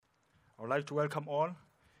I would like to welcome all.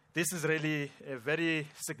 This is really a very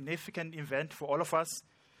significant event for all of us.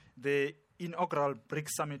 The inaugural BRICS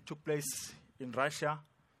Summit took place in Russia,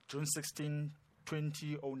 June 16,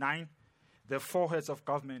 2009. The 4 heads of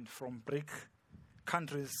government from BRIC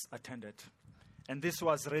countries attended. And this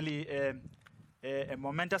was really a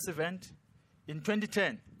momentous event. In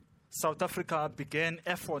 2010, South Africa began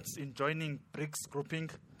efforts in joining BRICS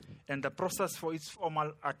grouping, and the process for its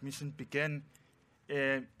formal admission began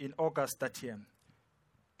in August that year.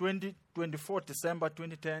 24 December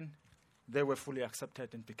 2010, they were fully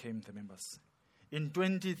accepted and became the members. In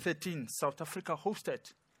 2013, South Africa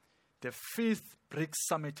hosted the 5th BRICS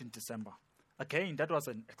Summit in December. Again, that was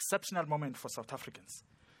an exceptional moment for South Africans.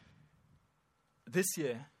 This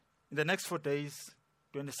year, in the next 4 days,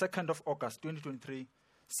 22nd of August 2023,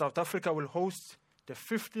 South Africa will host the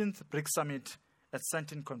 15th BRICS Summit at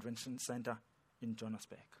Sandton Convention Center in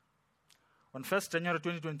Johannesburg. On 1st January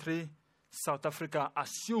 2023, South Africa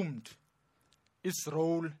assumed its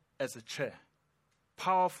role as a chair.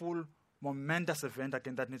 Powerful, momentous event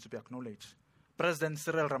again that needs to be acknowledged. President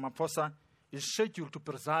Cyril Ramaphosa is scheduled to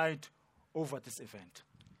preside over this event.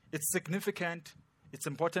 It's significant, it's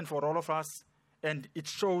important for all of us, and it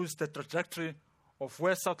shows the trajectory of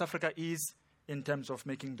where South Africa is in terms of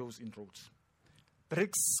making those inroads.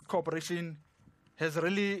 BRICS cooperation has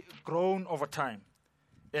really grown over time.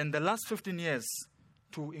 In the last 15 years,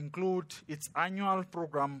 to include its annual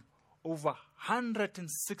program, over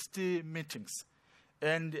 160 meetings.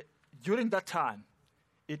 And during that time,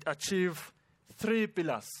 it achieved 3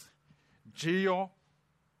 pillars: geo,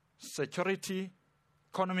 security,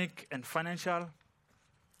 economic and financial,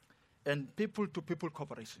 and people-to-people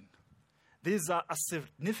cooperation. These are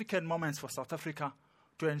significant moments for South Africa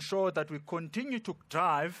to ensure that we continue to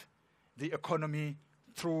drive the economy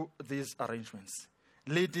through these arrangements,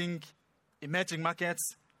 leading emerging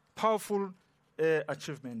markets, powerful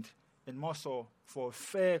achievement, and more so for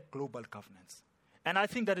fair global governance. And I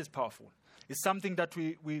think that is powerful. It's something that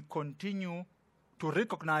we continue to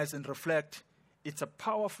recognize and reflect. It's a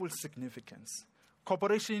powerful significance.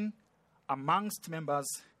 Cooperation amongst members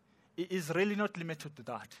is really not limited to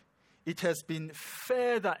that. It has been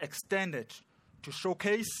further extended to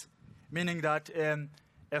showcase, meaning that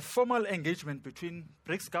a formal engagement between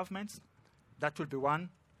BRICS governments, that will be one.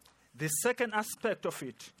 The second aspect of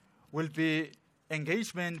it will be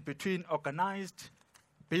engagement between organized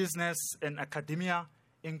business and academia,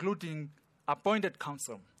 including appointed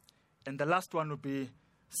council. And the last one will be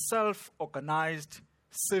self-organized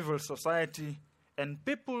civil society and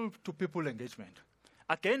people-to-people engagement.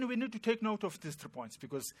 Again, we need to take note of these 3 points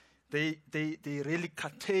because they really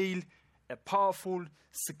curtail a powerful,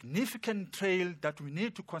 significant trail that we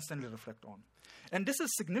need to constantly reflect on. And this is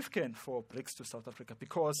significant for BRICS to South Africa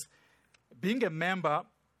because being a member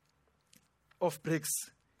of BRICS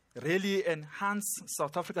really enhances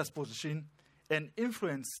South Africa's position and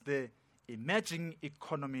influence the emerging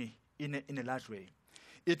economy in a large way.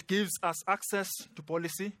 It gives us access to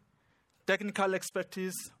policy, technical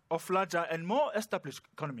expertise of larger and more established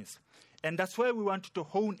economies. And that's where we want to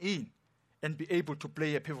hone in and be able to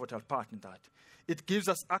play a pivotal part in that. It gives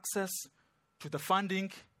us access to the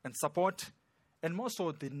funding and support, and more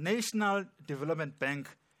so the National Development Bank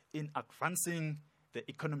in advancing the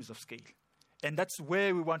economies of scale. And that's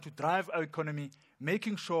where we want to drive our economy,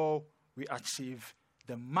 making sure we achieve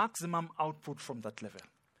the maximum output from that level.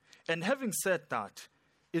 And having said that,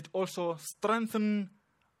 it also strengthens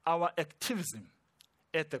our activism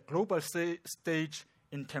at the global stage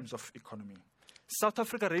in terms of economy. South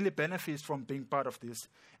Africa really benefits from being part of this.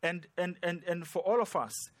 And for all of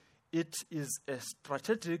us, it is a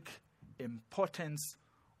strategic importance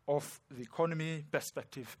of the economy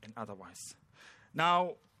perspective and otherwise.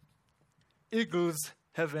 Now, eagles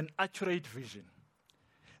have an accurate vision.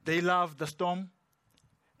 They love the storm.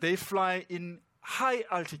 They fly in high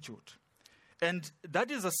altitude. And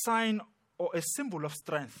that is a sign or a symbol of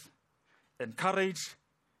strength and courage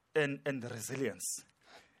and resilience.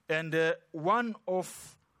 And one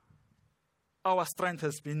of our strengths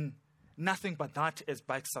has been nothing but that as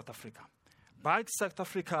BAIC South Africa. BAIC South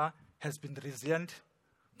Africa has been resilient,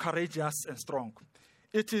 courageous, and strong.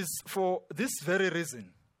 It is for this very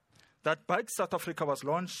reason that BAIC South Africa was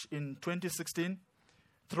launched in 2016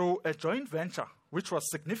 through a joint venture, which was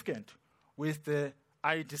significant with the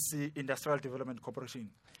IDC Industrial Development Corporation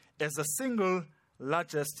as the single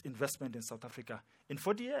largest investment in South Africa in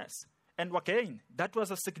 40 years. And again, that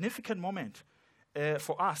was a significant moment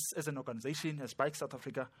for us as an organization, as BAIC South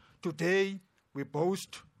Africa. Today, we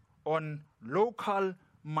boast on local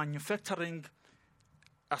manufacturing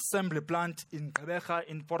assembly plant in Gqeberha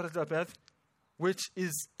in Port Elizabeth, which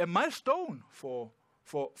is a milestone for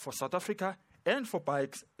South Africa and for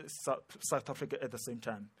BAIC South Africa at the same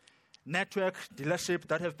time. Network dealership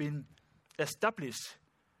that have been established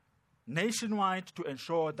nationwide to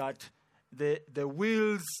ensure that the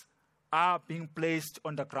wheels are being placed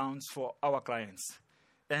on the grounds for our clients.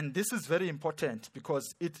 And this is very important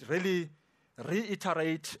because it really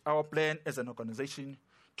reiterates our plan as an organization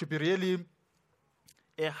to be really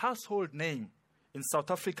a household name in South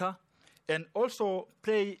Africa and also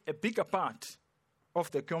play a bigger part of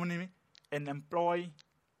the economy and employ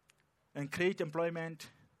and create employment,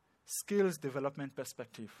 skills development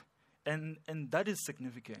perspective. And that is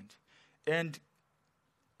significant. And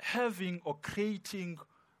having or creating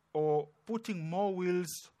or putting more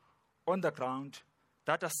wheels on the ground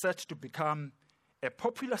that are set to become a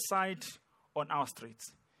popular sight on our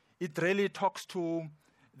streets. It really talks to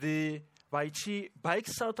the BAIC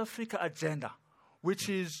South Africa agenda, which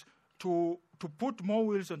is to put more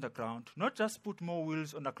wheels on the ground, not just put more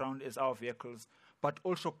wheels on the ground as our vehicles, but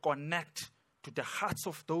also connect to the hearts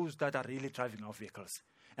of those that are really driving our vehicles.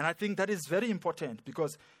 And I think that is very important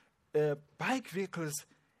because BAIC vehicles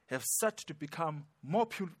have set to become more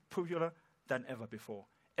popular than ever before,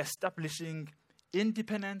 establishing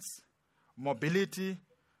independence, mobility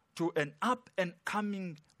to an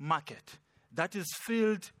up-and-coming market that is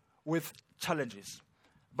filled with challenges.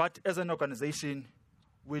 But as an organization,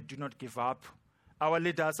 we do not give up. Our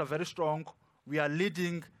leaders are very strong. We are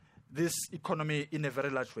leading this economy in a very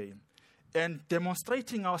large way. And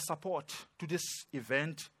demonstrating our support to this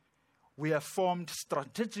event, we have formed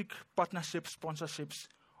strategic partnership sponsorships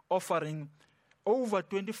offering over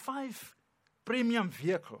 25 premium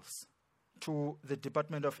vehicles to the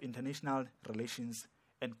Department of International Relations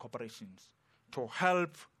and Cooperations to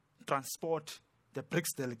help transport the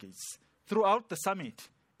BRICS delegates throughout the summit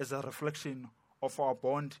as a reflection of our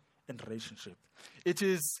bond and relationship. It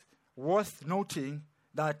is worth noting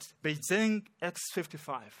that Beijing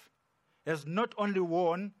X55 has not only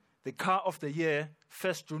won the Car of the Year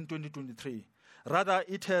 1st June 2023, rather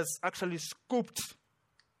it has actually scooped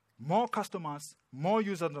more customers, more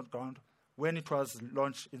users on the ground when it was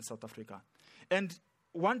launched in South Africa. And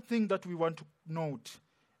one thing that we want to note,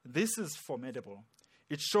 this is formidable.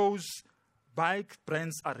 It shows BAIC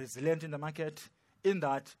brands are resilient in the market in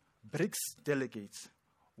that BRICS delegates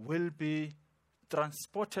will be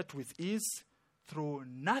transported with ease through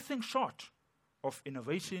nothing short of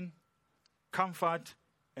innovation, comfort,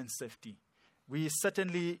 and safety. We are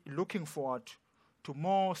certainly looking forward to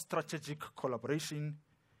more strategic collaboration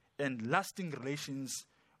and lasting relations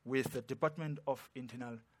with the Department of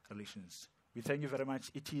Internal Relations. We thank you very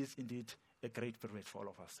much. It is indeed a great privilege for all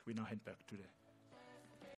of us. We now hand back to the